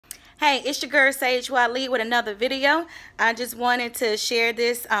Hey, it's your girl Sage who I lead with another video. I just wanted to share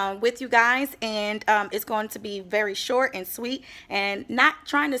this with you guys, and it's going to be very short and sweet and not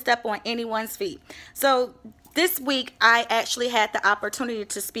trying to step on anyone's feet. So this week I actually had the opportunity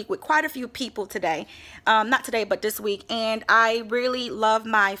to speak with quite a few people today, not today but this week, and I really love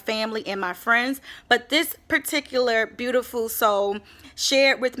my family and my friends, but this particular beautiful soul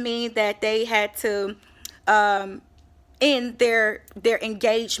shared with me that they had to in their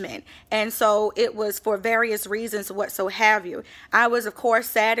engagement, and so it was for various reasons, what so have you. I was of course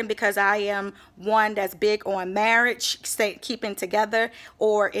saddened because I am one that's big on marriage, keeping together,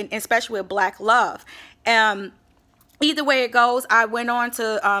 or especially with black love. Either way it goes, I went on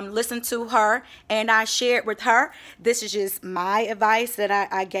to listen to her, and I shared with her. This is just my advice that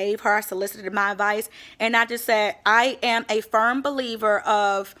I gave her. I solicited my advice, and I just said I am a firm believer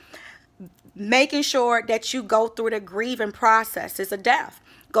of making sure that you go through the grieving process. It's a death.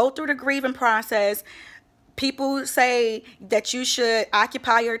 Go through the grieving process. People say that you should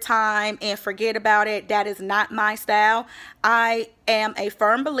occupy your time and forget about it. That is not my style. I am a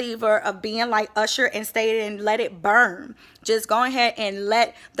firm believer of being like Usher and stating, let it burn. Just go ahead and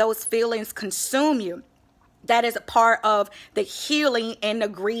let those feelings consume you. That is a part of the healing and the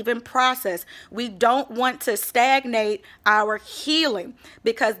grieving process. We don't want to stagnate our healing,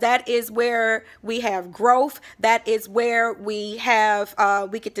 because that is where we have growth. That is where we have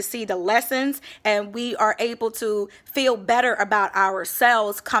we get to see the lessons, and we are able to feel better about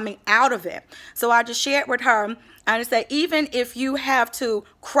ourselves coming out of it. So I just shared with her. I just say, even if you have to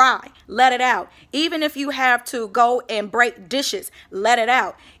cry, let it out. Even if you have to go and break dishes, let it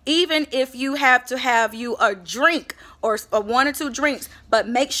out. Even if you have to have you a drink or one or two drinks, but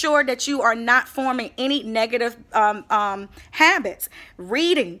make sure that you are not forming any negative habits.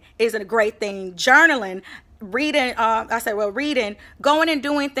 Reading is a great thing. Journaling, reading, reading, going and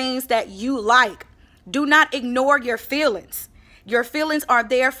doing things that you like. Do not ignore your feelings. Your feelings are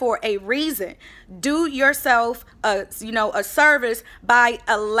there for a reason. Do yourself a service by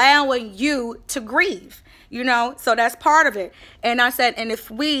allowing you to grieve, so that's part of it. And I said, and if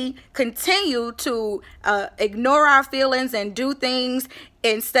we continue to ignore our feelings and do things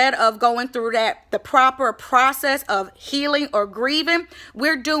instead of going through the proper process of healing or grieving,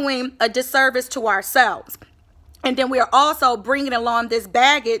 we're doing a disservice to ourselves. And then we are also bringing along this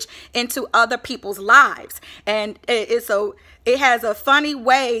baggage into other people's lives. And it has a funny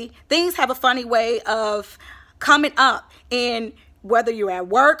way, things have a funny way of coming up, in whether you're at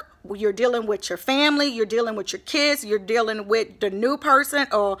work, you're dealing with your family, you're dealing with your kids, you're dealing with the new person,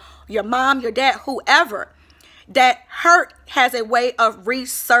 or your mom, your dad, whoever. That hurt has a way of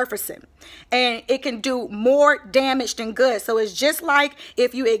resurfacing, and it can do more damage than good. So it's just like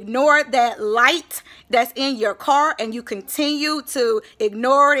if you ignore that light that's in your car and you continue to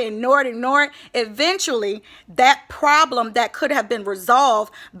ignore it, eventually that problem that could have been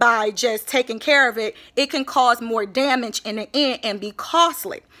resolved by just taking care of it, it can cause more damage in the end and be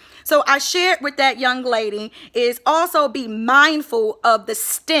costly. So I shared with that young lady is also be mindful of the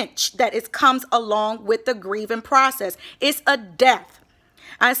stench that comes along with the grieving process. It's a death.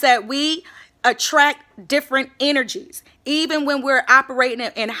 I said we attract different energies. Even when we're operating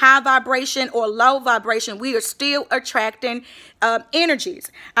in high vibration or low vibration, we are still attracting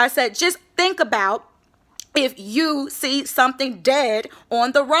energies. I said just think about if you see something dead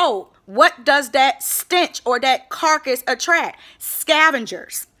on the road. What does that stench or that carcass attract?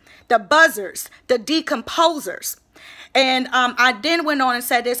 Scavengers, the buzzers, the decomposers. And I then went on and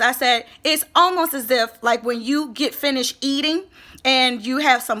said this. I said, it's almost as if like when you get finished eating and you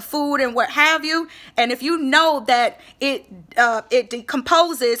have some food and what have you, and if you know that it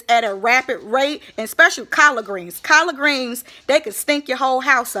decomposes at a rapid rate, and especially collard greens, they could stink your whole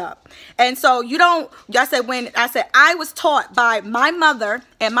house up. And so you don't, I was taught by my mother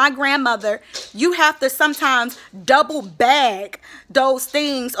and my grandmother, you have to sometimes double bag those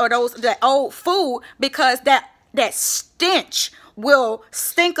things or that old food, because that stench will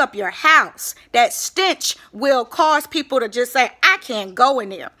stink up your house. That stench will cause people to just say, I can't go in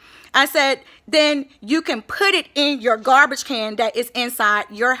there. I said, then you can put it in your garbage can that is inside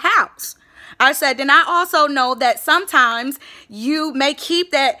your house. I said, then I also know that sometimes you may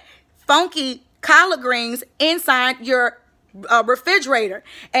keep that funky collard greens inside your refrigerator,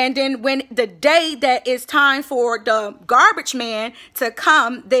 and then when the day that it's time for the garbage man to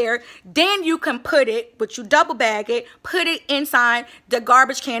come there, then you can put it, but you double bag it, put it inside the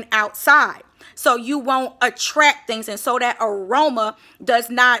garbage can outside, so you won't attract things, and so that aroma does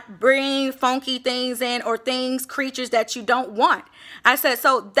not bring funky things in or creatures that you don't want. I said,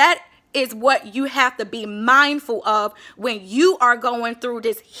 so that is what you have to be mindful of when you are going through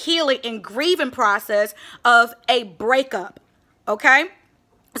this healing and grieving process of a breakup. Okay?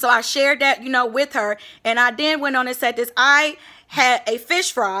 So I shared that, with her, and I then went on and said this. I had a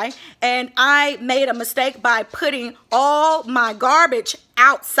fish fry, and I made a mistake by putting all my garbage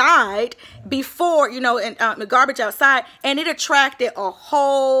outside before, the garbage outside, and it attracted a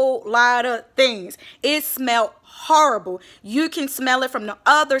whole lot of things. It smelled horrible. You can smell it from the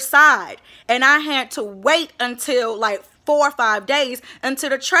other side. And I had to wait until like 4 or 5 days until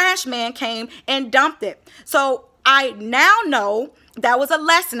the trash man came and dumped it. So I now know that was a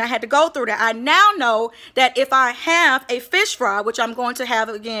lesson. I had to go through that. I now know that if I have a fish fry, which I'm going to have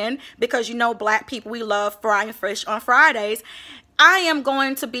again, because Black people, we love frying fish on Fridays, I am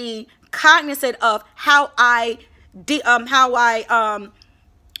going to be cognizant of how I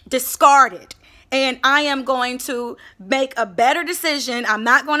discard it. And I am going to make a better decision. I'm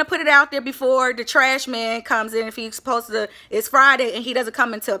not going to put it out there before the trash man comes in. If he's supposed to, it's Friday and he doesn't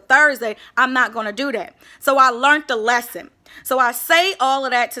come until Thursday, I'm not going to do that. So I learned the lesson. So I say all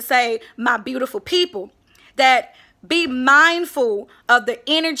of that to say, my beautiful people, that be mindful of the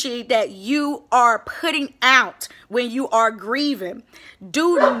energy that you are putting out when you are grieving.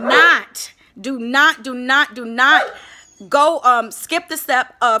 Do not go skip the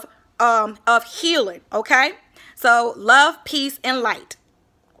step of healing. Okay? So love, peace, and light.